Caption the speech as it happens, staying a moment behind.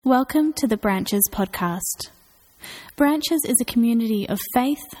Welcome to the Branches podcast. Branches is a community of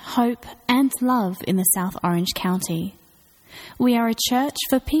faith, hope, and love in the South Orange County. We are a church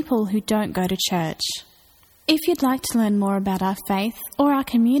for people who don't go to church. If you'd like to learn more about our faith or our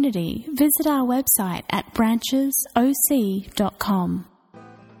community, visit our website at branchesoc.com.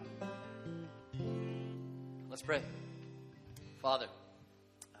 Let's pray. Father,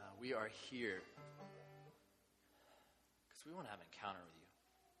 we are here because we want to have an encounter with you.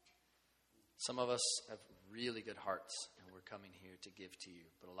 Some of us have really good hearts, and we're coming here to give to you.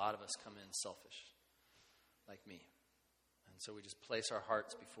 But a lot of us come in selfish, like me. And so we just place our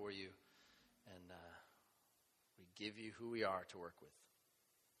hearts before you, and we give you who we are to work with.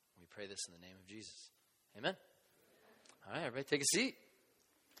 We pray this in the name of Jesus. Amen. All right, everybody take a seat.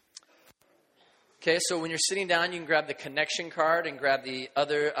 Okay, so when you're sitting down, you can grab the connection card and grab the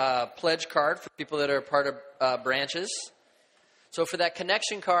other pledge card for people that are part of Branches. So for that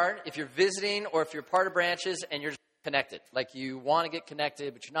connection card, if you're visiting or if you're part of Branches and you're connected, like you want to get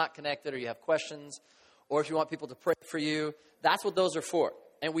connected but you're not connected or you have questions, or if you want people to pray for you, that's what those are for.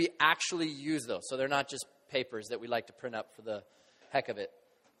 And we actually use those. So they're not just papers that we like to print up for the heck of it.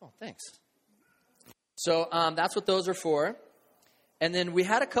 Oh, thanks. So that's what those are for. And then we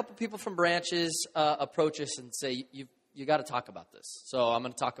had a couple people from Branches approach us and say, you got to talk about this. So I'm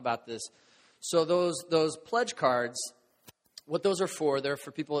going to talk about this. So those pledge cards, what those are for, they're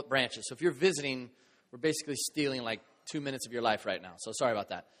for people at Branches. So if you're visiting, we're basically stealing like 2 minutes of your life right now. So sorry about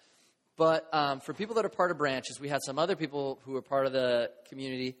that. But for people that are part of Branches, we had some other people who are part of the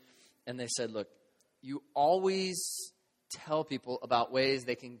community, and they said, look, you always tell people about ways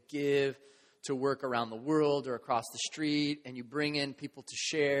they can give to work around the world or across the street, and you bring in people to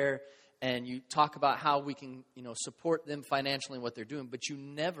share, and you talk about how we can, support them financially in what they're doing, but you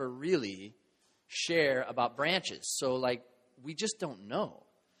never really share about Branches. So, we just don't know.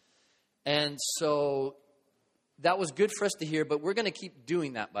 And so that was good for us to hear, but we're going to keep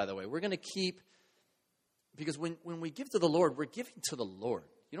doing that, by the way. We're going to keep, because when we give to the Lord, we're giving to the Lord.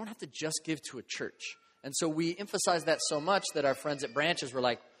 You don't have to just give to a church. And so we emphasize that so much that our friends at Branches were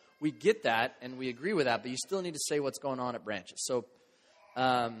like, we get that and we agree with that, but you still need to say what's going on at Branches. So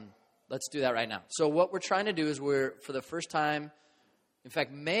let's do that right now. So what we're trying to do is for the first time, in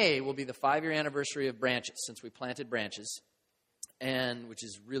fact, May will be the 5-year anniversary of Branches since we planted Branches. And which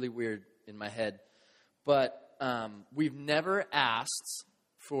is really weird in my head. But we've never asked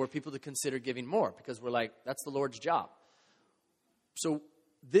for people to consider giving more because we're like, that's the Lord's job. So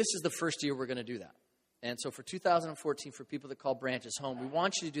this is the first year we're going to do that. And so for 2014, for people that call Branches home, we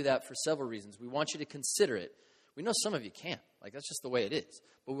want you to do that for several reasons. We want you to consider it. We know some of you can't. That's just the way it is.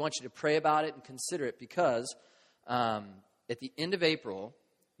 But we want you to pray about it and consider it because at the end of April,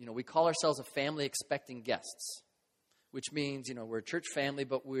 we call ourselves a family expecting guests. Which means, we're a church family,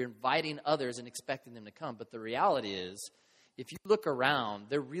 but we're inviting others and expecting them to come. But the reality is, if you look around,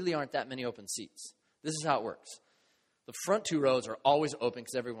 there really aren't that many open seats. This is how it works. The front 2 rows are always open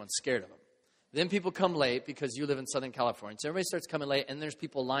because everyone's scared of them. Then people come late because you live in Southern California. So everybody starts coming late, and there's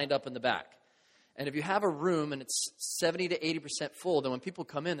people lined up in the back. And if you have a room and it's 70 to 80% full, then when people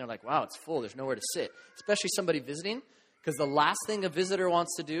come in, they're like, wow, it's full. There's nowhere to sit. Especially somebody visiting. Because the last thing a visitor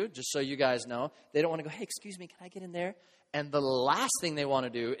wants to do, just so you guys know, they don't want to go, hey, excuse me, can I get in there? And the last thing they want to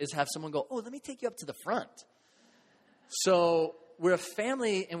do is have someone go, oh, let me take you up to the front. So we're a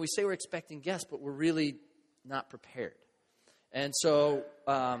family, and we say we're expecting guests, but we're really not prepared. And so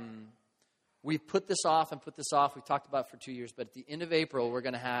we've put this off. We've talked about it for 2 years. But at the end of April, we're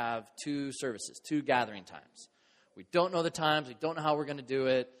going to have 2 services, 2 gathering times. We don't know the times. We don't know how we're going to do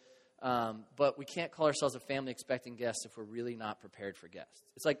it. But we can't call ourselves a family expecting guests if we're really not prepared for guests.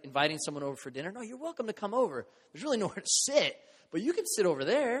 It's like inviting someone over for dinner. No, you're welcome to come over. There's really nowhere to sit, but you can sit over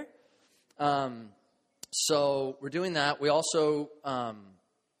there. So we're doing that. We also,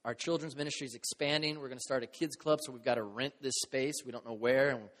 our children's ministry is expanding. We're going to start a kids club, so we've got to rent this space. We don't know where,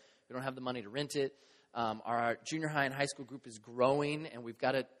 and we don't have the money to rent it. Our junior high and high school group is growing, and we've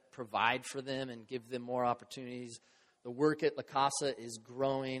got to provide for them and give them more opportunities. The work at La Casa is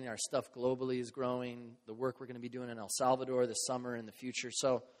growing. Our stuff globally is growing. The work we're going to be doing in El Salvador this summer and in the future.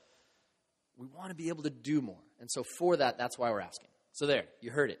 So we want to be able to do more. And so for that, that's why we're asking. So there, you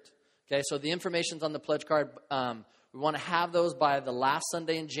heard it. Okay, so the information's on the pledge card. We want to have those by the last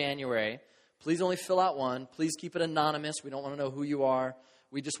Sunday in January. Please only fill out one. Please keep it anonymous. We don't want to know who you are.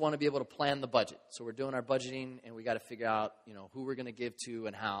 We just want to be able to plan the budget. So we're doing our budgeting, and we got to figure out, who we're going to give to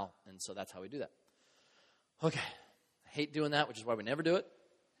and how. And so that's how we do that. Okay. Hate doing that, which is why we never do it.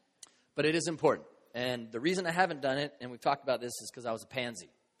 But it is important. And the reason I haven't done it, and we've talked about this, is because I was a pansy.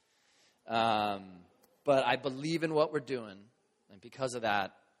 But I believe in what we're doing. And because of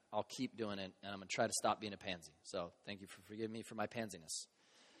that, I'll keep doing it, and I'm going to try to stop being a pansy. So thank you for forgiving me for my pansiness.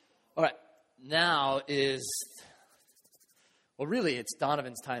 All right, now is, well, really, it's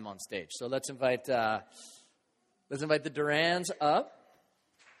Donovan's time on stage. So let's invite the Durans up.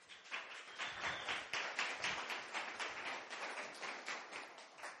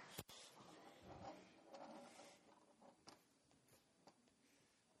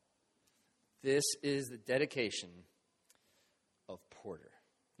 This is the dedication of Porter.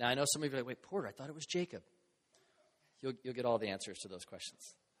 Now, I know some of you are like, wait, Porter, I thought it was Jacob. You'll get all the answers to those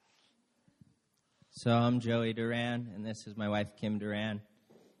questions. So I'm Joey Duran, and this is my wife, Kim Duran,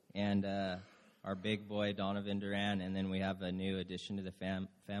 and our big boy, Donovan Duran, and then we have a new addition to the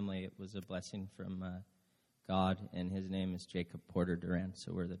family. It was a blessing from God, and his name is Jacob Porter Duran,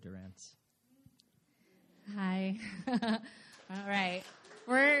 so we're the Durans. Hi. All right.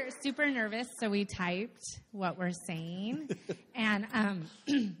 We're super nervous, so we typed what we're saying. And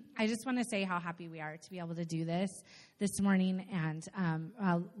I just want to say how happy we are to be able to do this morning. And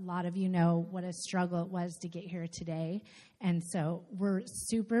a lot of you know what a struggle it was to get here today. And so we're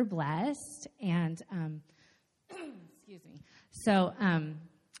super blessed. And, excuse me. So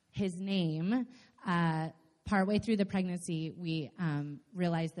his name, partway through the pregnancy, we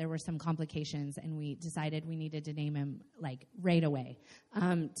realized there were some complications, and we decided we needed to name him like right away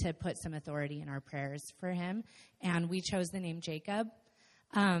to put some authority in our prayers for him. And we chose the name Jacob.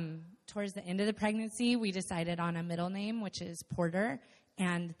 Towards the end of the pregnancy, we decided on a middle name, which is Porter,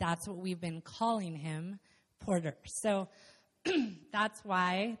 and that's what we've been calling him, Porter. So that's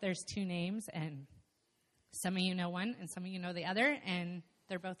why there's two names, and some of you know one, and some of you know the other, and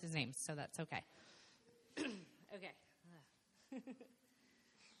they're both his names, so that's okay.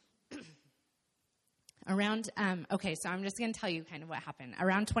 Okay. So I'm just going to tell you kind of what happened.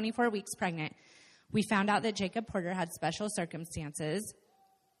 Around 24 weeks pregnant, we found out that Jacob Porter had special circumstances,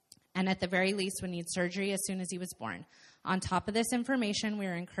 and at the very least would need surgery as soon as he was born. On top of this information, we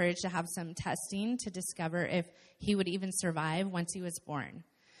were encouraged to have some testing to discover if he would even survive once he was born.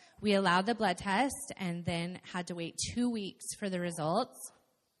 We allowed the blood test and then had to wait 2 weeks for the results.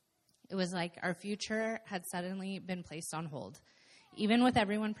 It was like our future had suddenly been placed on hold. Even with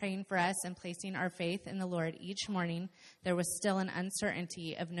everyone praying for us and placing our faith in the Lord each morning, there was still an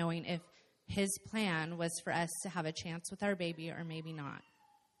uncertainty of knowing if his plan was for us to have a chance with our baby or maybe not.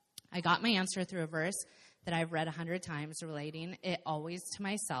 I got my answer through a verse that I've read 100 times, relating it always to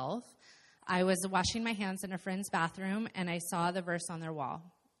myself. I was washing my hands in a friend's bathroom, and I saw the verse on their wall.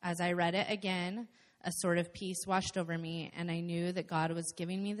 As I read it again, a sort of peace washed over me, and I knew that God was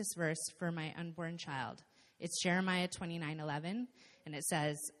giving me this verse for my unborn child. It's Jeremiah 29:11, and it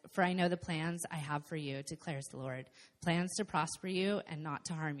says, "For I know the plans I have for you, declares the Lord, plans to prosper you and not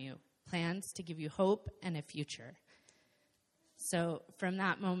to harm you, plans to give you hope and a future." So from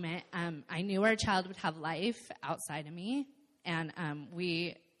that moment, I knew our child would have life outside of me, and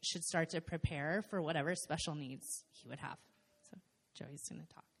we should start to prepare for whatever special needs he would have. So Joey's going to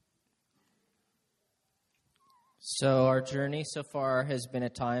talk. So our journey so far has been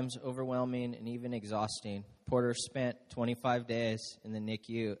at times overwhelming and even exhausting. Porter spent 25 days in the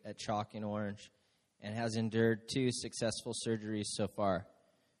NICU at Chalk in Orange and has endured 2 successful surgeries so far.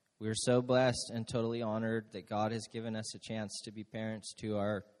 We are so blessed and totally honored that God has given us a chance to be parents to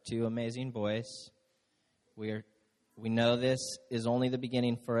our 2 amazing boys. We know this is only the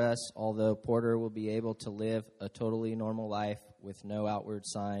beginning for us, although Porter will be able to live a totally normal life with no outward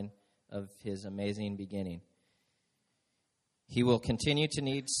sign of his amazing beginning. He will continue to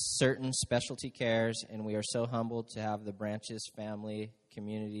need certain specialty cares, and we are so humbled to have the Branches family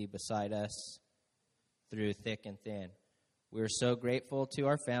community beside us through thick and thin. We are so grateful to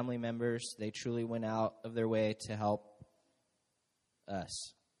our family members. They truly went out of their way to help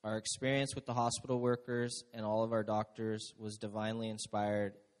us. Our experience with the hospital workers and all of our doctors was divinely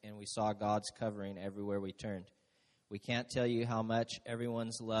inspired, and we saw God's covering everywhere we turned. We can't tell you how much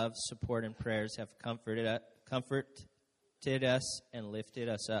everyone's love, support, and prayers have comforted us and lifted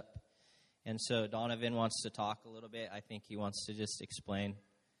us up. And so Donovan wants to talk a little bit. I think he wants to just explain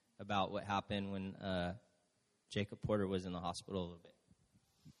about what happened when Jacob Porter was in the hospital a little bit.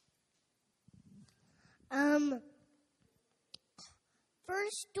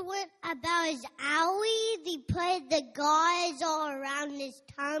 First one about his owie. They put the gauze all around his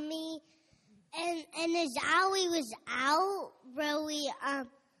tummy, and his owie was out really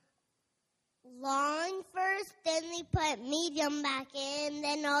long first, then they put medium back in,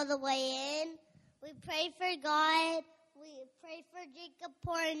 then all the way in. We prayed for God. We prayed for Jacob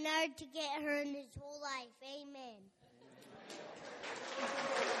Porter to get her in his whole life. Amen.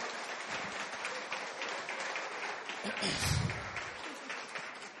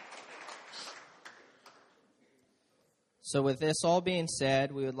 So with this all being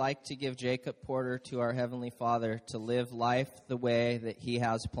said, we would like to give Jacob Porter to our Heavenly Father to live life the way that he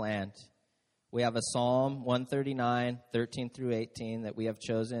has planned. We have a Psalm 139, 13 through 18 that we have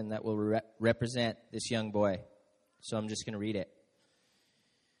chosen that will represent this young boy. So I'm just going to read it.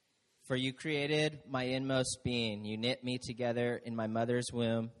 For you created my inmost being. You knit me together in my mother's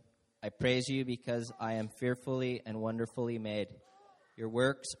womb. I praise you because I am fearfully and wonderfully made. Your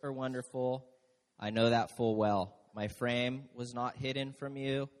works are wonderful. I know that full well. My frame was not hidden from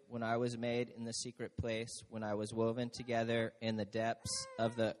you when I was made in the secret place, when I was woven together in the depths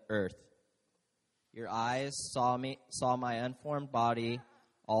of the earth. Your eyes saw my unformed body.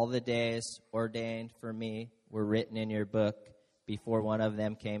 All the days ordained for me were written in your book before one of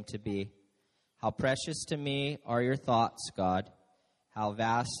them came to be. How precious to me are your thoughts, God. How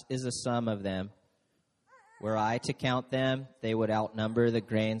vast is the sum of them. Were I to count them, they would outnumber the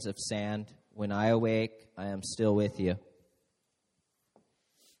grains of sand. When I awake, I am still with you.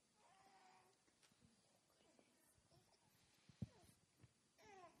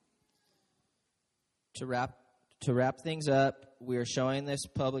 To wrap things up, we are showing this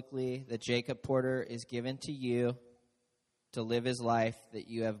publicly that Jacob Porter is given to you to live his life that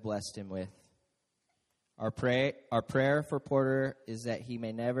you have blessed him with. Our prayer for Porter is that he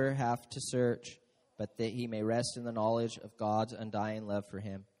may never have to search, but that he may rest in the knowledge of God's undying love for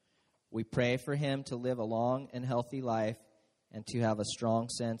him. We pray for him to live a long and healthy life and to have a strong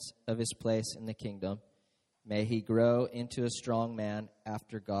sense of his place in the kingdom. May he grow into a strong man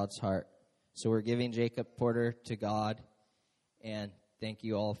after God's heart. So we're giving Jacob Porter to God, and thank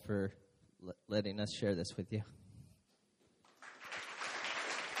you all for letting us share this with you.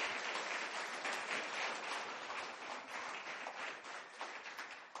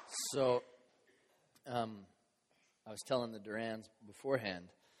 So, I was telling the Durans beforehand,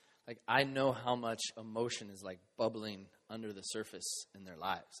 I know how much emotion is bubbling under the surface in their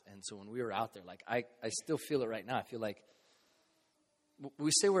lives. And so when we were out there, I still feel it right now. I feel like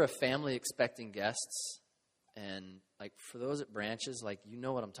we say we're a family expecting guests. And for those at Branches, you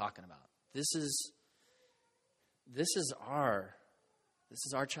know what I'm talking about. This is our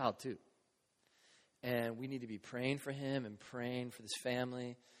child too. And we need to be praying for him and praying for this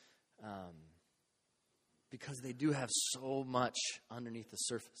family. Because they do have so much underneath the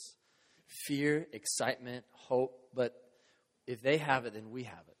surface. Fear, excitement, hope. But if they have it, then we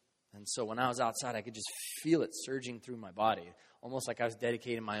have it. And so when I was outside, I could just feel it surging through my body. Almost like I was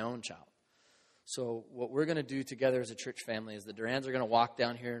dedicating my own child. So what we're going to do together as a church family is the Durans are going to walk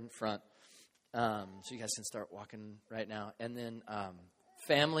down here in front. So you guys can start walking right now. And then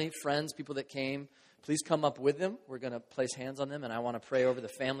family, friends, people that came, please come up with them. We're going to place hands on them, and I want to pray over the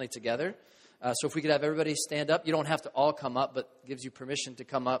family together. So if we could have everybody stand up. You don't have to all come up, but it gives you permission to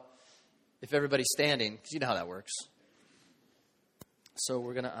come up if everybody's standing, because you know how that works. So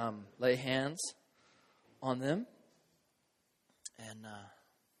we're going to lay hands on them and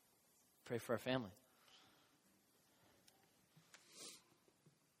pray for our family.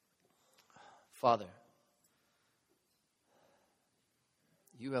 Father,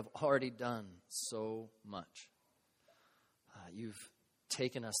 you have already done so much. You've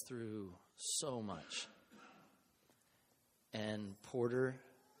taken us through so much. And Porter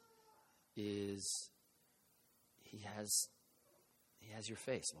he has your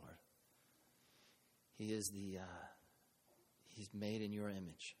face, Lord. He's made in your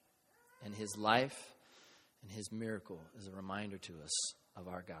image. And his life and his miracle is a reminder to us of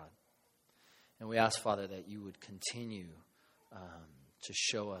our God. And we ask, Father, that you would continue to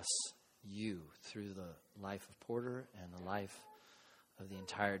show us you through the life of Porter and the life of the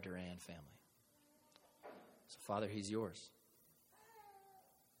entire Duran family. So, Father, he's yours.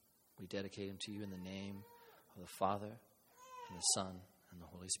 We dedicate him to you in the name of the Father and the Son and the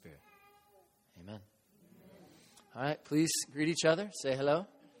Holy Spirit. Amen. All right, please greet each other. Say hello.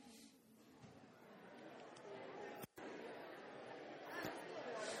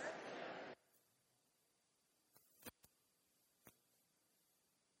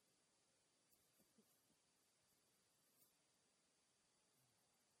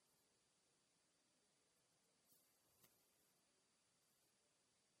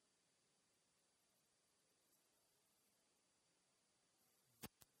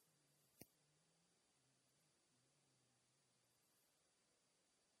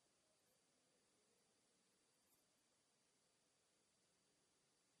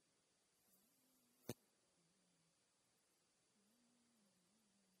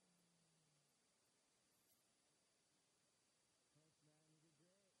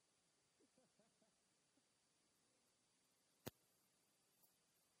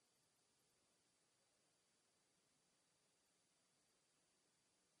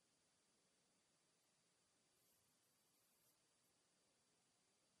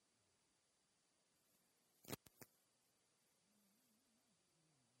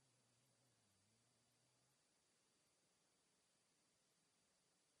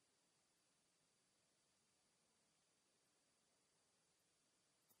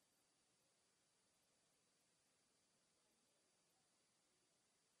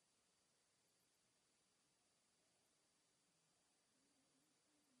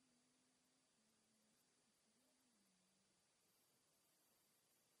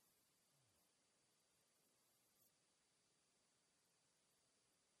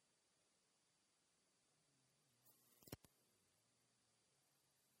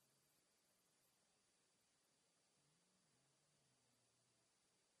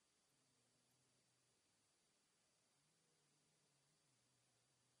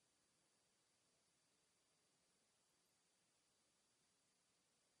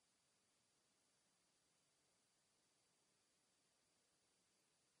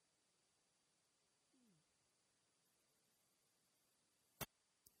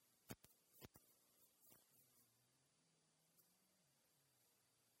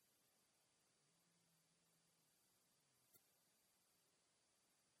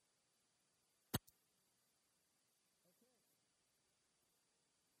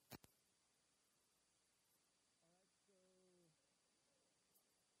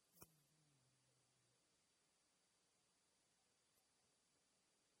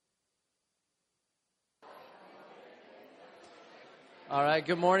 All right,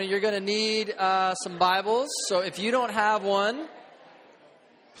 good morning. You're going to need some Bibles. So if you don't have one,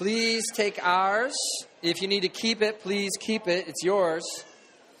 please take ours. If you need to keep it, please keep it. It's yours.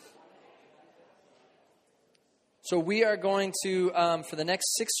 So we are going to, for the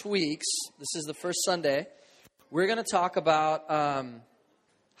next 6 weeks, this is the first Sunday, we're going to talk about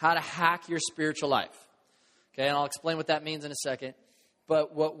how to hack your spiritual life. Okay, and I'll explain what that means in a second.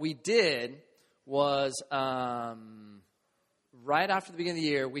 But what we did was, right after the beginning of the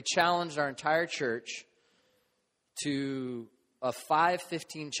year, we challenged our entire church to a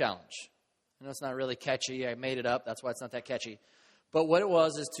 5-15 challenge. I know it's not really catchy. I made it up. That's why it's not that catchy. But what it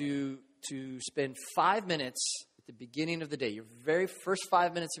was is to spend 5 minutes at the beginning of the day, your very first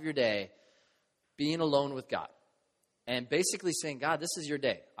 5 minutes of your day, being alone with God. And basically saying, God, this is your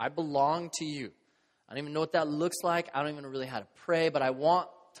day. I belong to you. I don't even know what that looks like. I don't even know really how to pray, but I want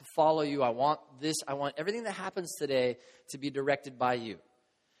to follow you. I want this. I want everything that happens today to be directed by you.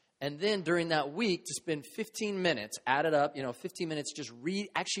 And then during that week, to spend 15 minutes, add it up, 15 minutes just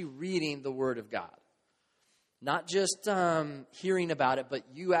actually reading the Word of God. Not just hearing about it, but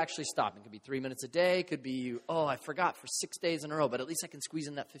you actually stop. It could be 3 minutes a day. It could be, I forgot for 6 days in a row, but at least I can squeeze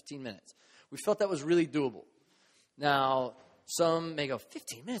in that 15 minutes. We felt that was really doable. Now, some may go,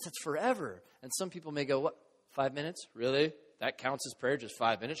 15 minutes, that's forever. And some people may go, what, 5 minutes? Really? That counts as prayer, just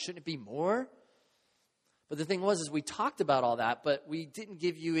 5 minutes? Shouldn't it be more? But the thing was, we talked about all that, but we didn't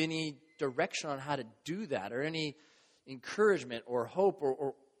give you any direction on how to do that or any encouragement or hope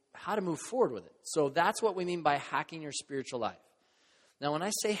or how to move forward with it. So that's what we mean by hacking your spiritual life. Now, when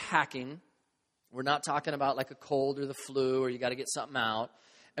I say hacking, we're not talking about like a cold or the flu or you got to get something out.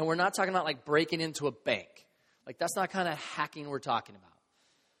 And we're not talking about like breaking into a bank. Like that's not kind of hacking we're talking about.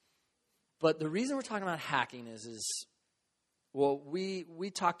 But the reason we're talking about hacking is we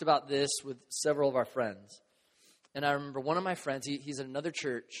talked about this with several of our friends. And I remember one of my friends, he's at another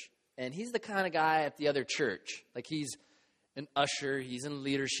church, and he's the kind of guy at the other church. Like he's an usher, he's in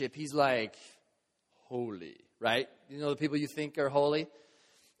leadership, he's like holy, right? You know the people you think are holy?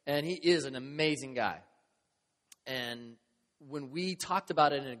 And he is an amazing guy. And when we talked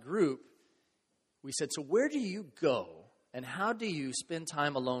about it in a group, we said, so where do you go and how do you spend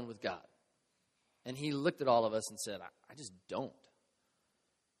time alone with God? And he looked at all of us and said, I just don't.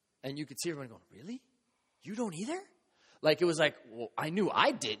 And you could see everyone going, really? You don't either? Like it was like, well, I knew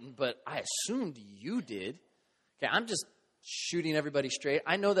I didn't, but I assumed you did. Okay, I'm just shooting everybody straight.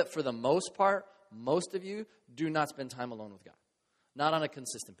 I know that for the most part, most of you do not spend time alone with God. Not on a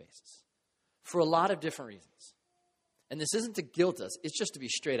consistent basis. For a lot of different reasons. And this isn't to guilt us. It's just to be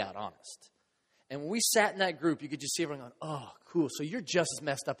straight out honest. And when we sat in that group, you could just see everyone going, oh, cool. So you're just as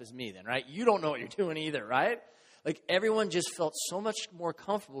messed up as me then, right? You don't know what you're doing either, right? Like everyone just felt so much more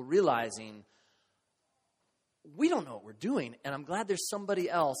comfortable realizing we don't know what we're doing. And I'm glad there's somebody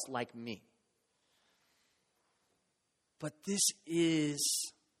else like me. But this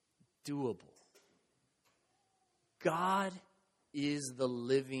is doable. God is the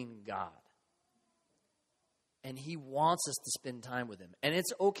living God. And he wants us to spend time with him. And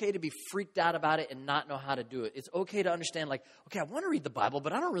it's okay to be freaked out about it and not know how to do it. It's okay to understand like, okay, I want to read the Bible,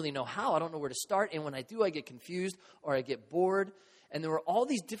 but I don't really know how. I don't know where to start. And when I do, I get confused or I get bored. And there were all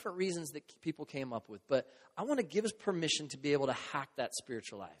these different reasons that people came up with. But I want to give us permission to be able to hack that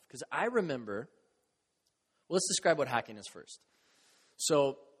spiritual life. Because I remember, let's describe what hacking is first.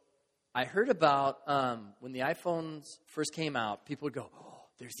 So I heard about when the iPhones first came out, people would go,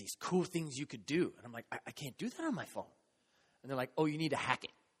 there's these cool things you could do. And I'm like, I can't do that on my phone. And they're like, oh, you need to hack it.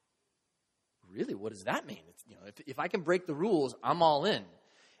 Really? What does that mean? It's, if I can break the rules, I'm all in.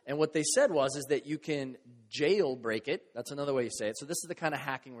 And what they said is that you can jailbreak it. That's another way you say it. So this is the kind of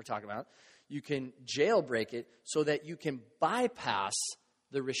hacking we're talking about. You can jailbreak it so that you can bypass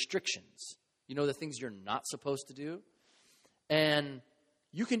the restrictions. The things you're not supposed to do. And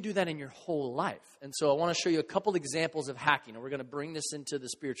you can do that in your whole life. And so I want to show you a couple examples of hacking, and we're going to bring this into the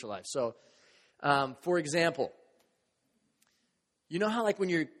spiritual life. So, for example, you know how like when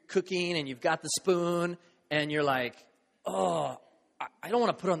you're cooking and you've got the spoon and you're like, oh, I don't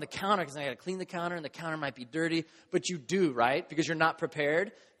want to put it on the counter because I got to clean the counter and the counter might be dirty. But you do, right? Because you're not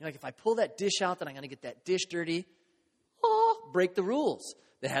prepared. You're like, if I pull that dish out, then I'm going to get that dish dirty. Oh, break the rules.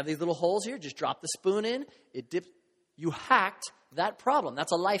 They have these little holes here. Just drop the spoon in. It dips. You hacked that problem.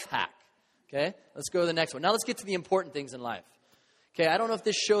 That's a life hack. Okay? Let's go to the next one. Now let's get to the important things in life. Okay, I don't know if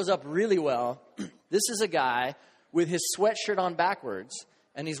this shows up really well. This is a guy with his sweatshirt on backwards,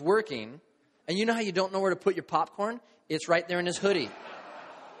 and he's working. And you know how you don't know where to put your popcorn? It's right there in his hoodie.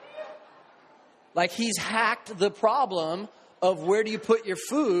 Like he's hacked the problem of where do you put your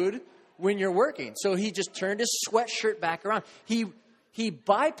food when you're working. So he just turned his sweatshirt back around. He He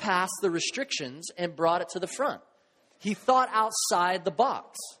bypassed the restrictions and brought it to the front. He thought outside the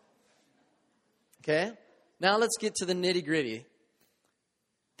box. Okay? Now let's get to the nitty-gritty.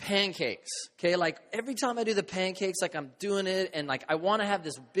 Pancakes. Okay? Like every time I do the pancakes, like I'm doing it, and like I want to have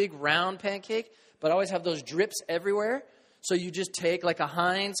this big round pancake, but I always have those drips everywhere. So you just take like a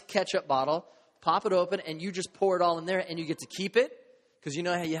Heinz ketchup bottle, pop it open, and you just pour it all in there, and you get to keep it. Because you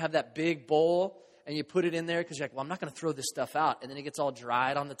know how you have that big bowl, and you put it in there because you're like, well, I'm not going to throw this stuff out. And then it gets all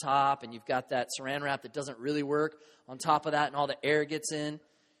dried on the top, and you've got that saran wrap that doesn't really work on top of that, and all the air gets in.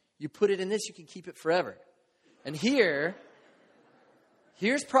 You put it in this, you can keep it forever. And here's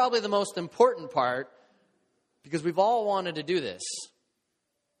probably the most important part, because we've all wanted to do this.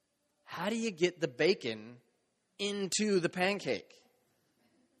 How do you get the bacon into the pancake?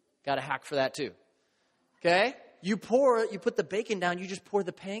 Got a hack for that too. Okay? You put the bacon down, you just pour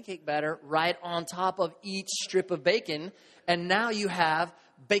the pancake batter right on top of each strip of bacon, and now you have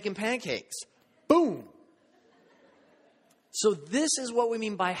bacon pancakes. Boom! So this is what we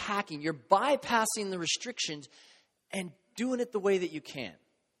mean by hacking. You're bypassing the restrictions and doing it the way that you can.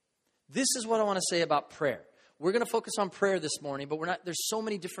 This is what I want to say about prayer. We're going to focus on prayer this morning, but there's so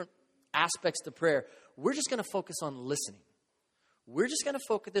many different aspects to prayer. We're just going to focus on listening. We're just going to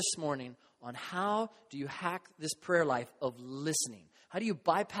focus this morning on how do you hack this prayer life of listening? How do you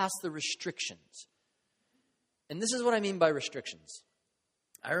bypass the restrictions? And this is what I mean by restrictions.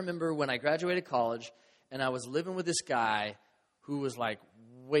 I remember when I graduated college and I was living with this guy who was like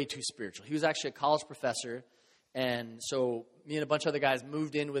way too spiritual. He was actually a college professor. And so me and a bunch of other guys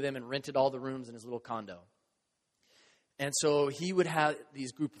moved in with him and rented all the rooms in his little condo. And so he would have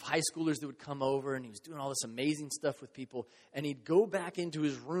these group of high schoolers that would come over, and he was doing all this amazing stuff with people. And he'd go back into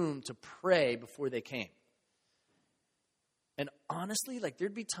his room to pray before they came. And honestly, like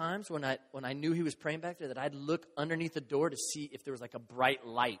there'd be times when I knew he was praying back there that I'd look underneath the door to see if there was like a bright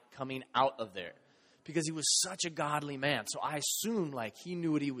light coming out of there, because he was such a godly man. So I assumed like he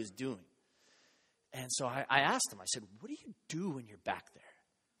knew what he was doing. And so I asked him, I said, what do you do when you're back there?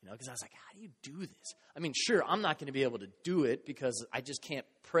 You know, because I was like, how do you do this? I mean, sure, I'm not going to be able to do it because I just can't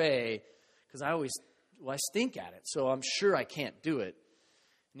pray because I stink at it. So I'm sure I can't do it.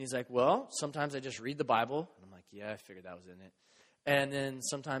 And he's like, well, sometimes I just read the Bible. And I'm like, yeah, I figured that was in it. And then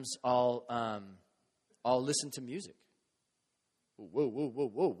sometimes I'll listen to music. Whoa,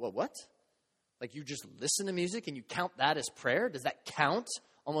 what? Like you just listen to music and you count that as prayer? Does that count?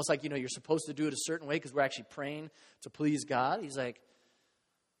 Almost like, you're supposed to do it a certain way because we're actually praying to please God. He's like,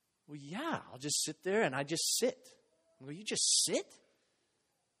 well, yeah, I'll just sit there and I just sit. I go, you just sit?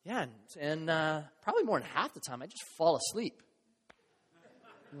 Yeah, and probably more than half the time I just fall asleep.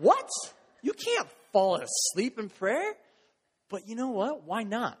 What? You can't fall asleep in prayer? But you know what? Why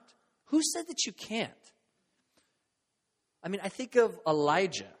not? Who said that you can't? I mean, I think of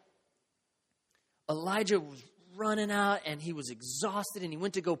Elijah. Elijah was running out and he was exhausted and he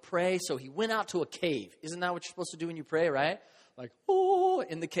went to go pray. So he went out to a cave. Isn't that what you're supposed to do when you pray, right? Like, oh,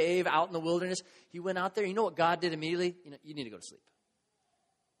 in the cave, out in the wilderness. He went out there. You know what God did immediately? You need to go to sleep.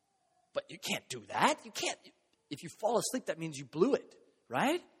 But you can't do that. You can't. If you fall asleep, that means you blew it,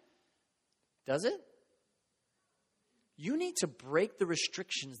 right? Does it? You need to break the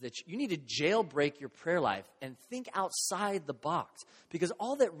restrictions you need to jailbreak your prayer life and think outside the box. Because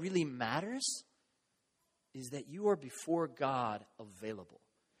all that really matters is that you are before God available.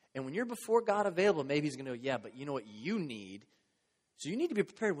 And when you're before God available, maybe he's going to go, yeah, but you know what you need? So you need to be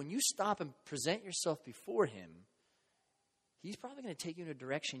prepared. When you stop and present yourself before him, he's probably going to take you in a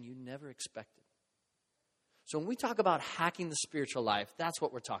direction you never expected. So when we talk about hacking the spiritual life, that's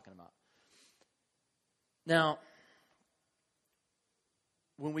what we're talking about. Now,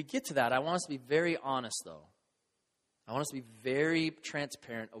 when we get to that, I want us to be very honest, though. I want us to be very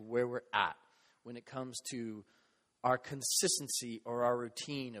transparent of where we're at when it comes to our consistency or our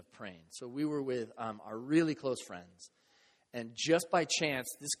routine of praying. So we were with our really close friends, and just by chance,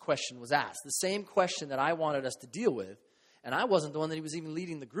 this question was asked. The same question that I wanted us to deal with, and I wasn't the one that he was even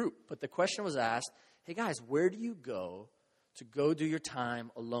leading the group, but the question was asked, hey guys, where do you go to go do your time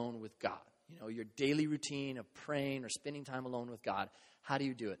alone with God? Your daily routine of praying or spending time alone with God. How do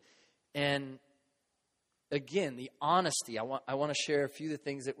you do it? And again, the honesty, I want to share a few of the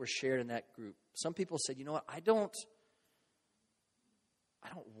things that were shared in that group. Some people said, you know what, I don't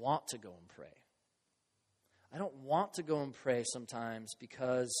want to go and pray. I don't want to go and pray sometimes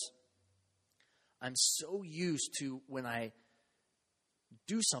because I'm so used to when I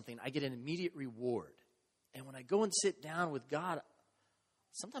do something, I get an immediate reward. And when I go and sit down with God,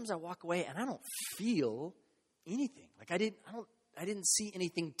 sometimes I walk away and I don't feel anything. Like I didn't see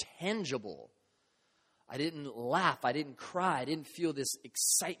anything tangible. I didn't laugh. I didn't cry. I didn't feel this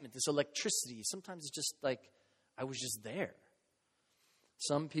excitement, this electricity. Sometimes it's just like I was just there.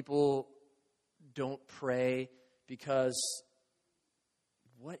 Some people don't pray because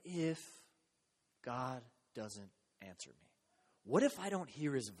what if God doesn't answer me? What if I don't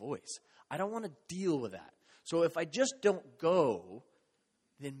hear his voice? I don't want to deal with that. So if I just don't go,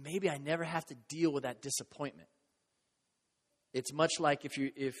 then maybe I never have to deal with that disappointment. It's much like if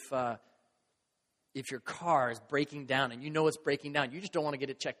your car is breaking down and you know it's breaking down, you just don't want to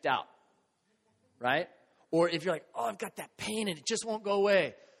get it checked out, right? Or if you're like, oh, I've got that pain and it just won't go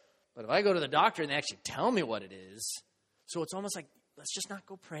away. But if I go to the doctor and they actually tell me what it is, so it's almost like, let's just not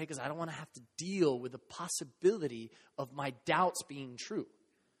go pray because I don't want to have to deal with the possibility of my doubts being true.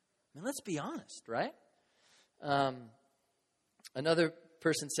 I mean, let's be honest, right? Another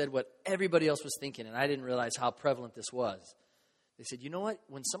person said what everybody else was thinking, and I didn't realize how prevalent this was. They said, you know what?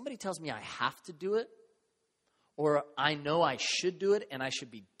 When somebody tells me I have to do it, or I know I should do it and I should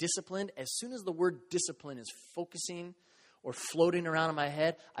be disciplined, as soon as the word discipline is focusing or floating around in my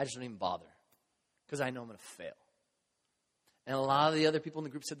head, I just don't even bother because I know I'm going to fail. And a lot of the other people in the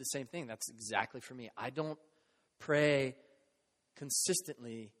group said the same thing. That's exactly for me. I don't pray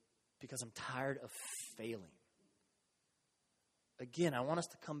consistently because I'm tired of failing. Again, I want us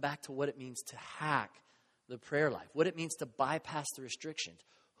to come back to what it means to hack the prayer life, what it means to bypass the restrictions.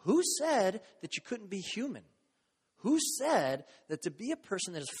 Who said that you couldn't be human? Who said that to be a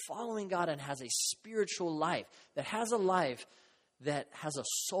person that is following God and has a spiritual life, that has a life that has a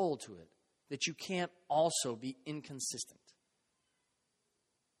soul to it, that you can't also be inconsistent?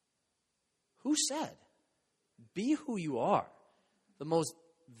 Who said? Be who you are. The most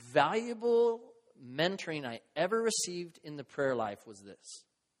valuable mentoring I ever received in the prayer life was this: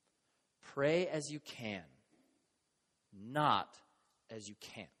 pray as you can, not as you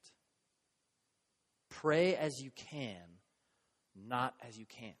can't. Pray as you can, not as you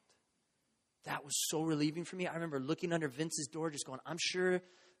can't. That was so relieving for me. I remember looking under Vince's door just going, I'm sure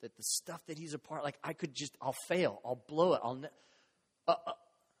that the stuff that he's a part, like I'll fail, I'll blow it,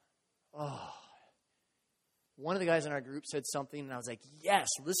 One of the guys in our group said something, and I was like, yes,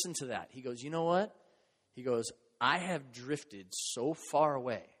 listen to that. He goes, you know what? He goes, I have drifted so far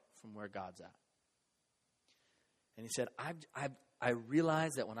away from where God's at. And he said, I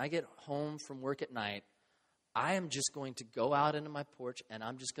realize that when I get home from work at night, I am just going to go out into my porch and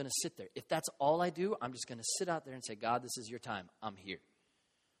I'm just going to sit there. If that's all I do, I'm just going to sit out there and say, God, this is your time. I'm here.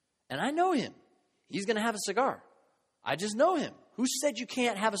 And I know him. He's going to have a cigar. I just know him. Who said you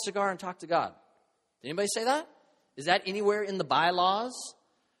can't have a cigar and talk to God? Did anybody say that? Is that anywhere in the bylaws?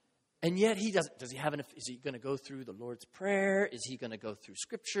 And yet he doesn't. Does he have enough? Is he going to go through the Lord's Prayer? Is he going to go through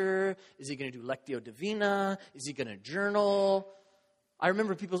Scripture? Is he going to do Lectio Divina? Is he going to journal? I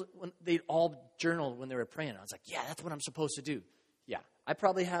remember people, when they'd all journal when they were praying. I was like, yeah, that's what I'm supposed to do. Yeah. I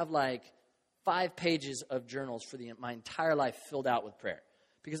probably have like 5 pages of journals for my entire life filled out with prayer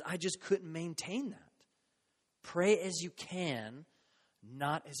because I just couldn't maintain that. Pray as you can,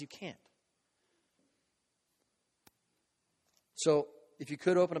 not as you can't. So, if you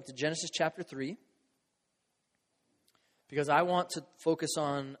could open up to Genesis chapter 3, because I want to focus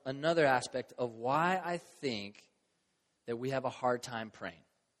on another aspect of why I think that we have a hard time praying.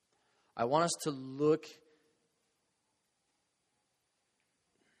 I want us to look,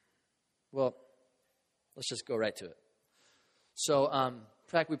 well, let's just go right to it. So, in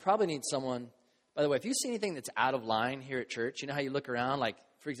fact, we probably need someone, by the way, if you see anything that's out of line here at church, you know how you look around, like,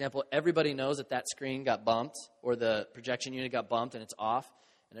 for example, everybody knows that screen got bumped or the projection unit got bumped and it's off.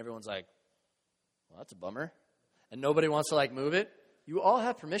 And everyone's like, well, that's a bummer. And nobody wants to, like, move it. You all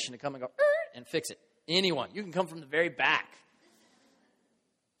have permission to come and go, and fix it. Anyone. You can come from the very back.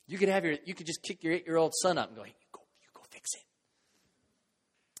 You could just kick your 8-year-old son up and go, hey, you go fix it.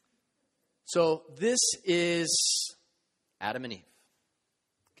 So this is Adam and Eve.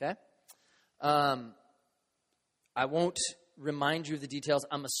 Okay? I won't remind you of the details.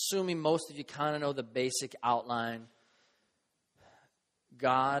 I'm assuming most of you kind of know the basic outline.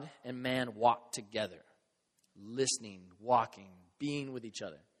 God and man walked together, listening, walking, being with each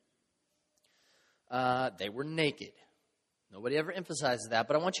other. They were naked. Nobody ever emphasizes that,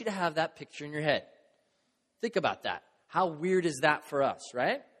 but I want you to have that picture in your head. Think about that. How weird is that for us,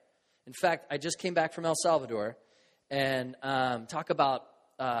 right? In fact, I just came back from El Salvador, and talk about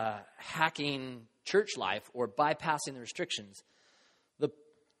hacking church life or bypassing the restrictions.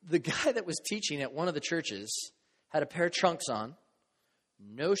 The guy that was teaching at one of the churches had a pair of trunks on,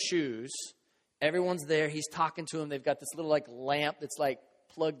 no shoes. Everyone's there. He's talking to them. They've got this little like lamp that's like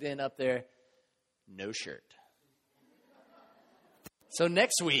plugged in up there. No shirt. So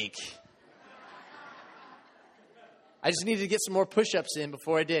next week, I just needed to get some more push-ups in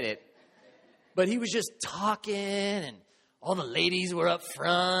before I did it. But he was just talking, and all the ladies were up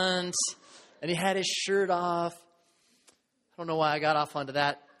front, and he had his shirt off. I don't know why I got off onto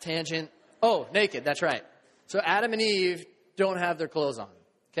that tangent. Oh, naked, that's right. So Adam and Eve don't have their clothes on,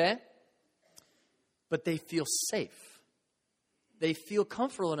 okay? But they feel safe. They feel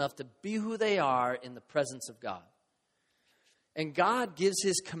comfortable enough to be who they are in the presence of God. And God gives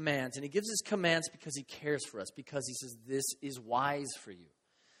his commands, and he gives his commands because he cares for us, because he says, this is wise for you.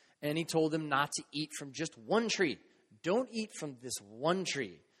 And he told them not to eat from just one tree. Don't eat from this one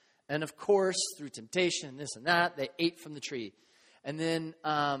tree. And of course, through temptation and this and that, they ate from the tree. And then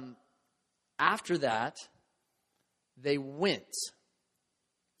after that, they went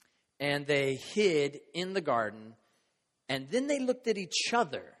and they hid in the garden. And then they looked at each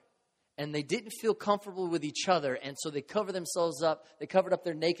other. And they didn't feel comfortable with each other. And so they covered themselves up. They covered up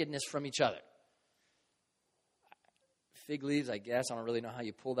their nakedness from each other. Fig leaves, I guess. I don't really know how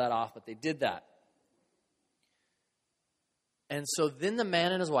you pull that off, but they did that. And so then the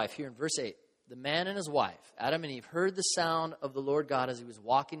man and his wife, here in verse 8, the man and his wife, Adam and Eve, heard the sound of the Lord God as he was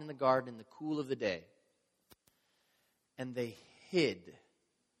walking in the garden in the cool of the day. And they hid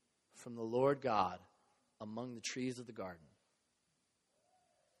from the Lord God among the trees of the garden.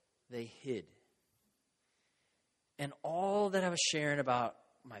 They hid. And all that I was sharing about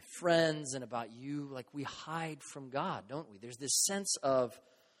my friends and about you, like we hide from God, don't we? There's this sense of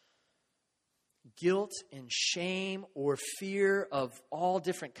guilt and shame or fear of all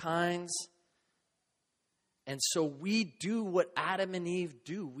different kinds. And so we do what Adam and Eve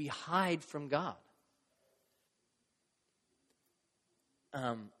do. We hide from God.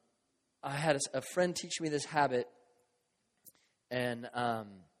 I had a friend teach me this habit, and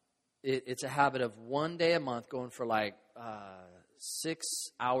it's a habit of one day a month going for like 6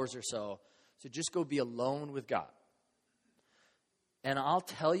 hours or so to just go be alone with God. And I'll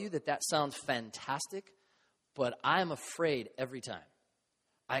tell you that sounds fantastic, but I'm afraid every time.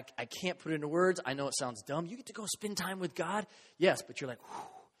 I can't put it into words. I know it sounds dumb. You get to go spend time with God. Yes, but you're like,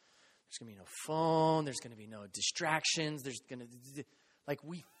 there's going to be no phone. There's going to be no distractions. There's going to, like,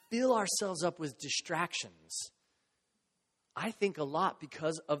 we fill ourselves up with distractions. I think a lot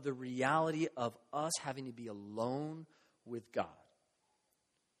because of the reality of us having to be alone with God.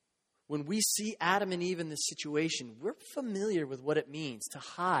 When we see Adam and Eve in this situation, we're familiar with what it means to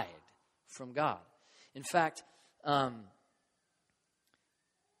hide from God. In fact,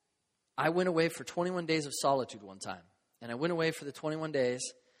 I went away for 21 days of solitude one time. And I went away for the 21 days,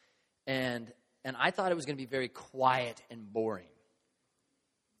 and I thought it was going to be very quiet and boring.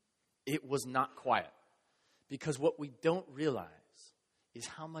 It was not quiet. Because what we don't realize is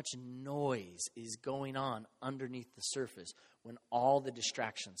how much noise is going on underneath the surface when all the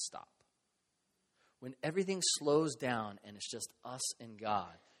distractions stop. When everything slows down and it's just us and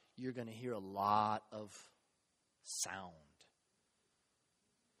God, you're going to hear a lot of sound.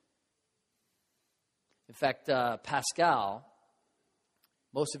 In fact, Pascal,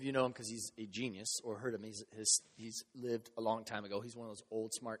 most of you know him because he's a genius or heard him. He's lived a long time ago. He's one of those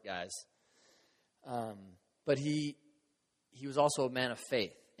old smart guys. But he was also a man of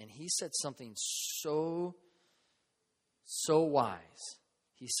faith. And he said something so wise.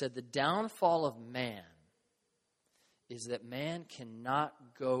 He said, the downfall of man is that man cannot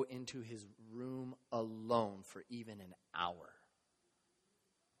go into his room alone for even an hour.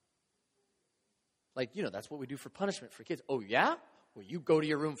 Like, that's what we do for punishment for kids. Oh, yeah? Well, you go to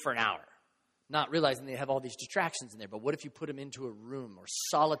your room for an hour. Not realizing they have all these distractions in there. But what if you put them into a room or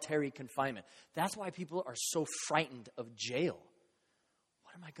solitary confinement? That's why people are so frightened of jail.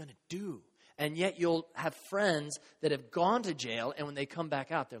 What am I going to do? And yet you'll have friends that have gone to jail, and when they come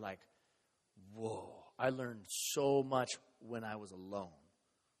back out, they're like, whoa, I learned so much when I was alone.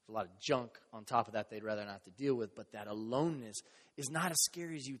 There's a lot of junk on top of that they'd rather not have to deal with, but that aloneness is not as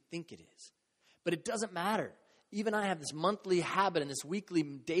scary as you think it is. But it doesn't matter. Even I have this monthly habit and this weekly,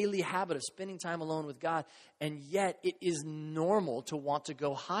 daily habit of spending time alone with God, and yet it is normal to want to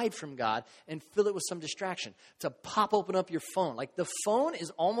go hide from God and fill it with some distraction, to pop open up your phone. Like the phone is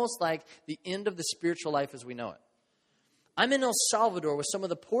almost like the end of the spiritual life as we know it. I'm in El Salvador with some of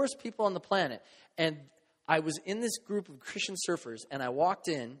the poorest people on the planet, and I was in this group of Christian surfers, and I walked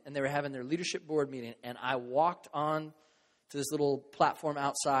in, and they were having their leadership board meeting, and I walked on to this little platform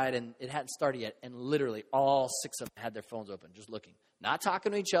outside, and it hadn't started yet, and literally all 6 of them had their phones open, just looking. Not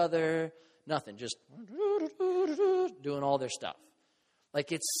talking to each other, nothing, just doing all their stuff.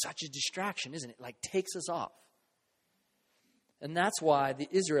 Like, it's such a distraction, isn't it? Like, takes us off. And that's why the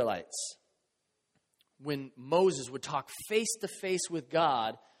Israelites, when Moses would talk face to face with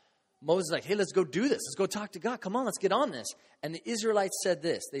God, Moses is like, hey, let's go do this. Let's go talk to God. Come on, let's get on this. And the Israelites said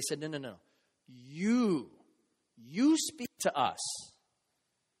this. They said, no. You speak to us,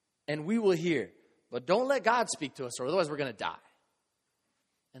 and we will hear. But don't let God speak to us, or otherwise we're going to die.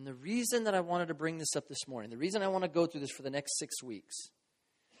 And the reason that I wanted to bring this up this morning, the reason I want to go through this for the next 6 weeks,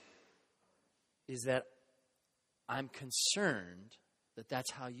 is that I'm concerned that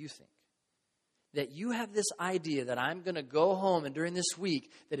that's how you think. That you have this idea that I'm going to go home and during this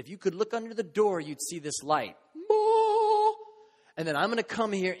week, that if you could look under the door, you'd see this light. And then I'm going to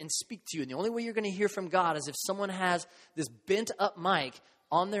come here and speak to you. And the only way you're going to hear from God is if someone has this bent up mic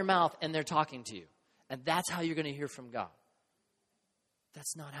on their mouth and they're talking to you. And that's how you're going to hear from God.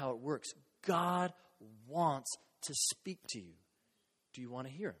 That's not how it works. God wants to speak to you. Do you want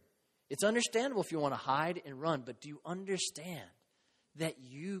to hear him? It's understandable if you want to hide and run, but do you understand that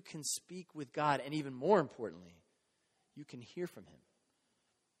you can speak with God, and even more importantly, you can hear from him?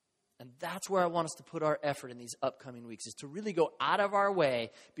 And that's where I want us to put our effort in these upcoming weeks, is to really go out of our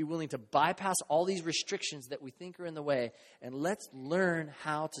way, be willing to bypass all these restrictions that we think are in the way, and let's learn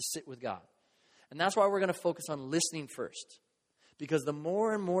how to sit with God. And that's why we're going to focus on listening first. Because the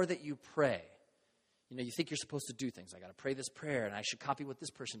more and more that you pray, you think you're supposed to do things. I got to pray this prayer, and I should copy what this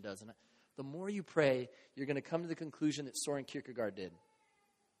person does. And the more you pray, you're going to come to the conclusion that Soren Kierkegaard did.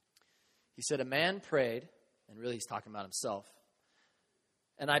 He said, a man prayed, and really he's talking about himself.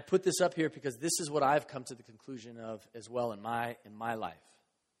 And I put this up here because this is what I've come to the conclusion of as well in my life.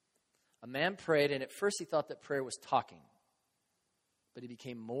 A man prayed, and at first he thought that prayer was talking. But he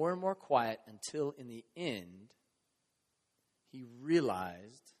became more and more quiet until in the end, he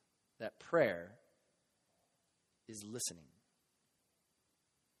realized that prayer is listening.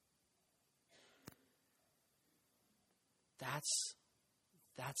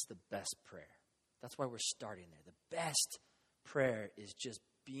 That's the best prayer. That's why we're starting there. The best prayer is just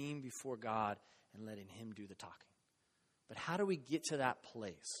being before God and letting him do the talking. But how do we get to that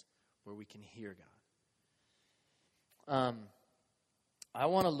place where we can hear God? I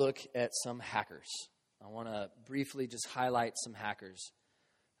want to look at some hackers. I want to briefly just highlight some hackers.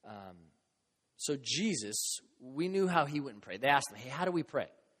 So Jesus, we knew how he went and prayed. They asked him, hey, how do we pray?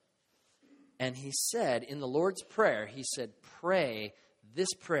 And he said, in the Lord's Prayer, he said, pray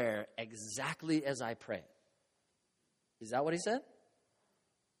this prayer exactly as I pray. Is that what he said?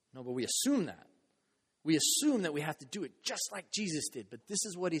 No, but we assume that. We assume that we have to do it just like Jesus did. But this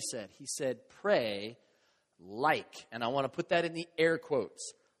is what he said. He said, pray like. And I want to put that in the air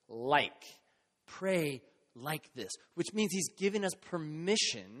quotes. Like. Pray like this. Which means he's giving us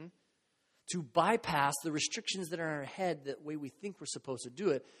permission to bypass the restrictions that are in our head, the way we think we're supposed to do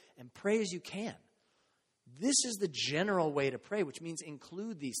it, and pray as you can. This is the general way to pray, which means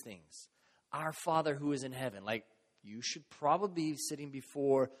include these things. Our Father who is in heaven. Like, you should probably be sitting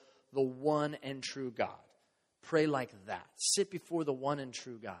before the one and true God. Pray like that. Sit before the one and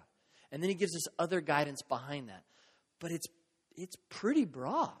true God. And then he gives us other guidance behind that. But it's pretty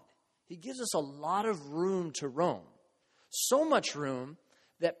broad. He gives us a lot of room to roam. So much room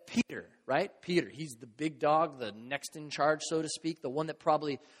that Peter, right? Peter, he's the big dog, the next in charge, so to speak, the one that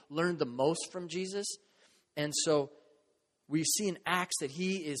probably learned the most from Jesus. And so we see in Acts that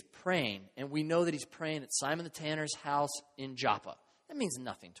he is praying, and we know that he's praying at Simon the Tanner's house in Joppa. That means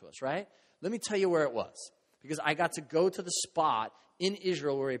nothing to us, right? Let me tell you where it was, because I got to go to the spot in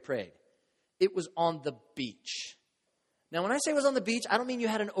Israel where he prayed. It was on the beach. Now, when I say it was on the beach, I don't mean you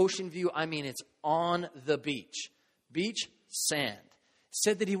had an ocean view. I mean it's on the beach. Beach, sand.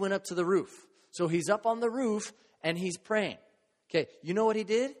 Said that he went up to the roof. So he's up on the roof, and he's praying. Okay, you know what he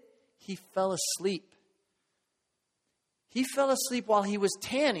did? He fell asleep. He fell asleep while he was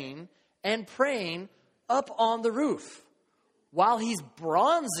tanning and praying up on the roof. While he's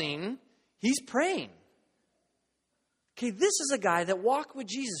bronzing, he's praying. Okay, this is a guy that walked with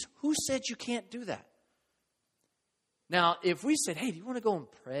Jesus. Who said you can't do that? Now, if we said, hey, do you want to go and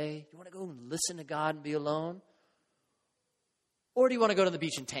pray? Do you want to go and listen to God and be alone? Or do you want to go to the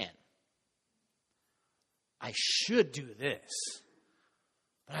beach and tan? I should do this,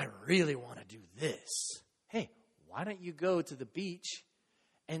 but I really want to do this. Hey, why don't you go to the beach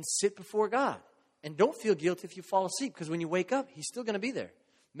and sit before God? And don't feel guilty if you fall asleep, because when you wake up, he's still going to be there.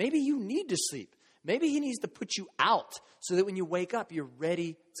 Maybe you need to sleep. Maybe he needs to put you out so that when you wake up, you're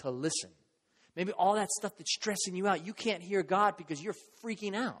ready to listen. Maybe all that stuff that's stressing you out, you can't hear God because you're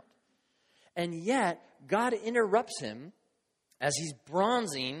freaking out. And yet, God interrupts him as he's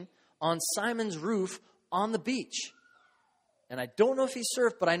bronzing on Simon's roof on the beach. And I don't know if he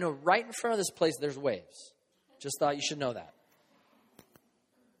surfed, but I know right in front of this place there's waves. Just thought you should know that.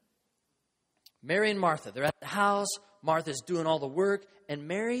 Mary and Martha, they're at the house. Martha's doing all the work. And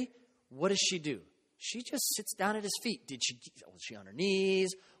Mary what does she do? She just sits down at his feet. Was she on her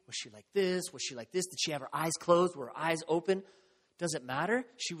knees? Was she like this? Was she like this? Did she have her eyes closed? Were her eyes open? Does it matter?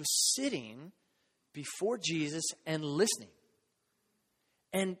 She was sitting before Jesus and listening.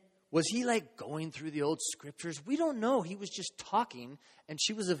 And was he like going through the old scriptures? We don't know. He was just talking and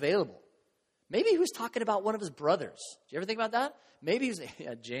she was available. Maybe he was talking about one of his brothers. Do you ever think about that? Maybe he was like,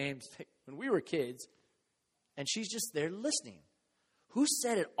 yeah, James, when we were kids, and she's just there listening. Who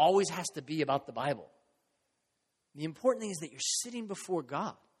said it always has to be about the Bible? The important thing is that you're sitting before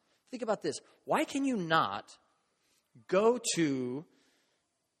God. Think about this. Why can you not go to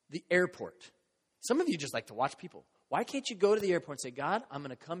the airport? Some of you just like to watch people. Why can't you go to the airport and say, God, I'm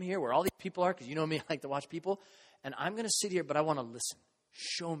going to come here where all these people are, because you know me, I like to watch people, and I'm going to sit here, but I want to listen.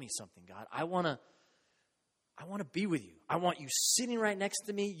 Show me something, God. I want to be with you. I want you sitting right next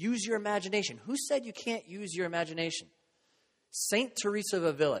to me. Use your imagination. Who said you can't use your imagination? Saint Teresa of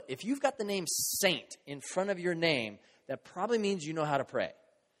Avila. If you've got the name Saint in front of your name, that probably means you know how to pray.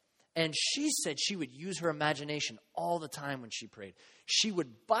 And she said she would use her imagination all the time when she prayed. She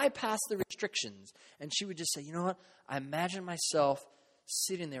would bypass the restrictions, and she would just say, you know what? I imagine myself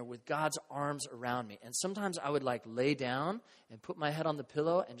sitting there with God's arms around me. And sometimes I would like lay down and put my head on the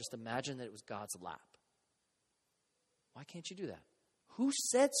pillow and just imagine that it was God's lap. Why can't you do that? Who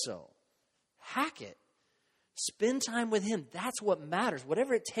said so? Hack it. Spend time with him. That's what matters.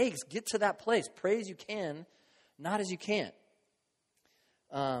 Whatever it takes, get to that place. Pray as you can, not as you can't.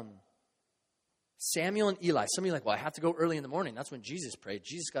 Samuel and Eli. Some of you are like, well, I have to go early in the morning. That's when Jesus prayed.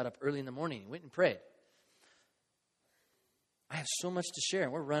 Jesus got up early in the morning. He went and prayed. I have so much to share,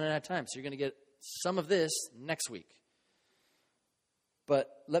 and we're running out of time. So you're going to get some of this next week. But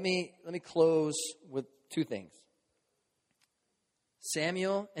let me close with two things.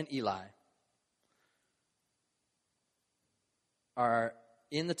 Samuel and Eli are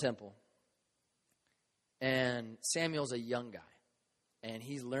in the temple, and Samuel's a young guy, and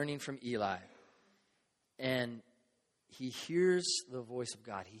he's learning from Eli, and he hears the voice of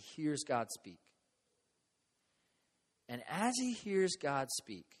God. He hears God speak. And as he hears God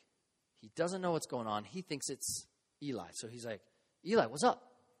speak, he doesn't know what's going on. He thinks it's Eli. So he's like, Eli, what's up?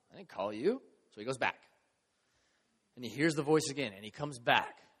 I didn't call you. So he goes back. And he hears the voice again, and he comes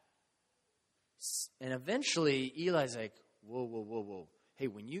back. And eventually, Eli's like, whoa. Hey,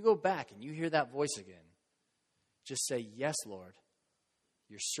 when you go back and you hear that voice again, just say, yes, Lord,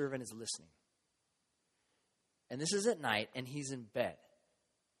 your servant is listening. And this is at night, and he's in bed.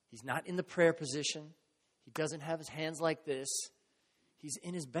 He's not in the prayer position. He doesn't have his hands like this. He's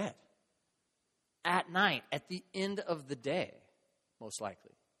in his bed. At night, at the end of the day, most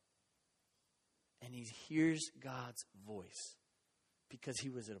likely. And he hears God's voice because he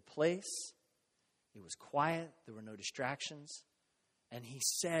was at a place, it was quiet, there were no distractions, and he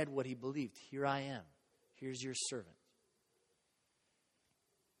said what he believed. Here I am. Here's your servant.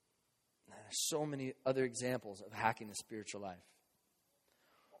 And there's so many other examples of hacking the spiritual life.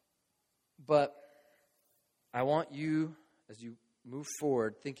 But I want you, as you move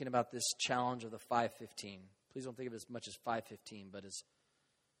forward, thinking about this challenge of the 5:15. Please don't think of it as much as 5:15, but as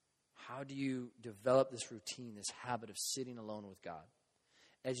how do you develop this routine, this habit of sitting alone with God?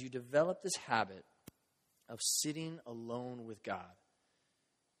 As you develop this habit of sitting alone with God,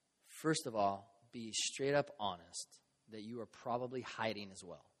 first of all, be straight up honest that you are probably hiding as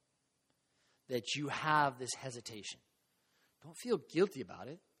well. That you have this hesitation. Don't feel guilty about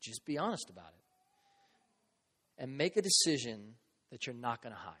it. Just be honest about it. And make a decision that you're not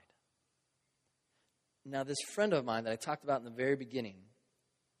going to hide. Now, this friend of mine that I talked about in the very beginning,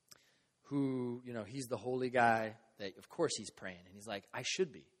 who, he's the holy guy that, of course, he's praying. And he's like, I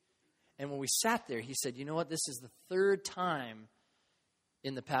should be. And when we sat there, he said, you know what? This is the third time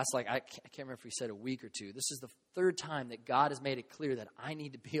in the past, I can't remember if we said a week or two. This is the third time that God has made it clear that I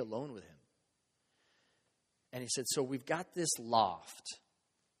need to be alone with him. And he said, so we've got this loft,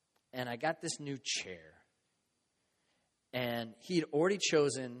 and I got this new chair. And he had already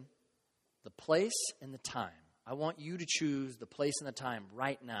chosen the place and the time. I want you to choose the place and the time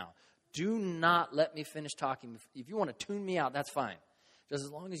right now. Do not let me finish talking. If you want to tune me out, that's fine. Just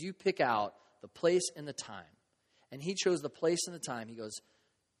as long as you pick out the place and the time. And he chose the place and the time. He goes,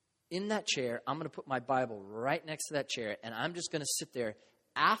 in that chair, I'm going to put my Bible right next to that chair, and I'm just going to sit there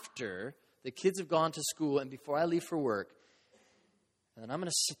after the kids have gone to school and before I leave for work. And then I'm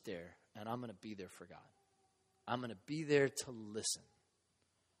going to sit there, and I'm going to be there for God. I'm going to be there to listen.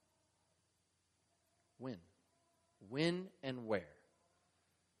 When? When and where?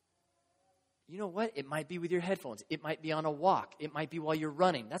 You know what? It might be with your headphones. It might be on a walk. It might be while you're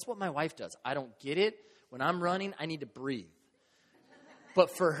running. That's what my wife does. I don't get it. When I'm running, I need to breathe.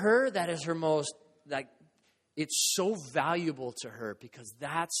 But for her, that is her most, like, it's so valuable to her because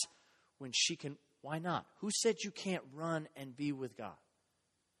that's when she can, why not? Who said you can't run and be with God?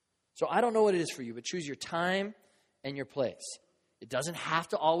 So I don't know what it is for you, but choose your time and your place. It doesn't have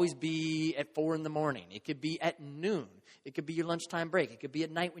to always be at 4 in the morning. It could be at noon. It could be your lunchtime break. It could be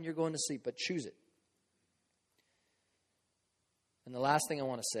at night when you're going to sleep, but choose it. And the last thing I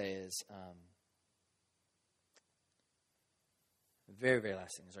want to say is, the very, very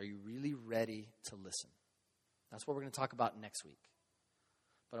last thing is, are you really ready to listen? That's what we're going to talk about next week.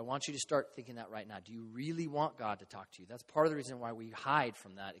 But I want you to start thinking that right now. Do you really want God to talk to you? That's part of the reason why we hide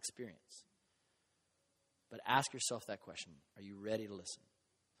from that experience. But ask yourself that question. Are you ready to listen?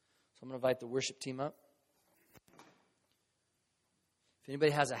 So I'm going to invite the worship team up. If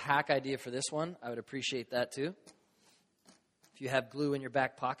anybody has a hack idea for this one, I would appreciate that too. If you have glue in your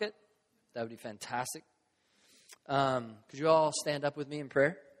back pocket, that would be fantastic. Could you all stand up with me in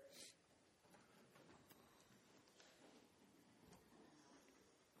prayer?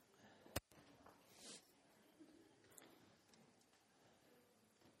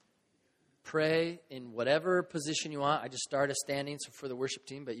 Pray in whatever position you want. I just started standing for the worship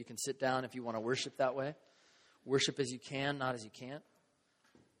team, but you can sit down if you want to worship that way. Worship as you can, not as you can't.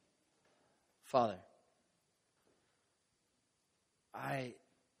 Father, I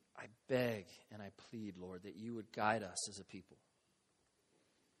beg and I plead, Lord, that you would guide us as a people.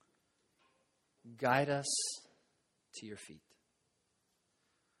 Guide us to your feet.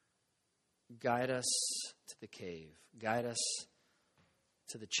 Guide us to the cave. Guide us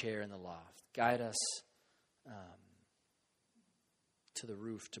to the chair in the loft. Guide us to the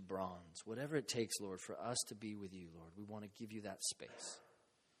roof, to bronze. Whatever it takes, Lord, for us to be with you, Lord. We want to give you that space.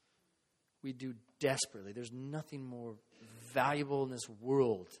 We do desperately. There's nothing more valuable in this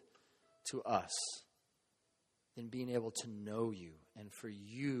world to us than being able to know you and for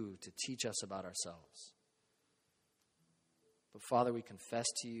you to teach us about ourselves. But Father, we confess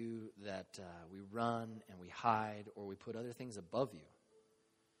to you that we run and we hide or we put other things above you.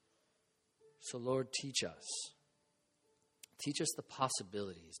 So Lord, teach us. Teach us the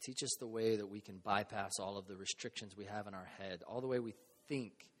possibilities. Teach us the way that we can bypass all of the restrictions we have in our head, all the way we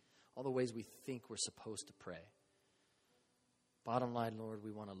think, all the ways we think we're supposed to pray. Bottom line, Lord,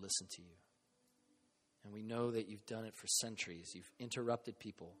 we want to listen to you. And we know that you've done it for centuries. You've interrupted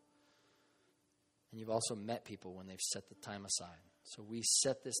people. And you've also met people when they've set the time aside. So we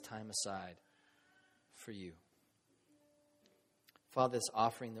set this time aside for you. Father, this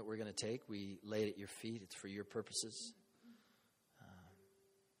offering that we're going to take, we lay it at your feet. It's for your purposes.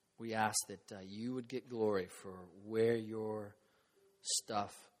 We ask that you would get glory for where your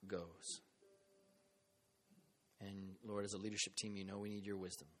stuff goes. And Lord, as a leadership team, you know we need your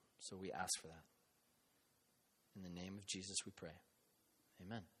wisdom. So we ask for that. In the name of Jesus we pray.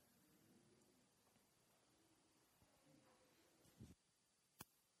 Amen.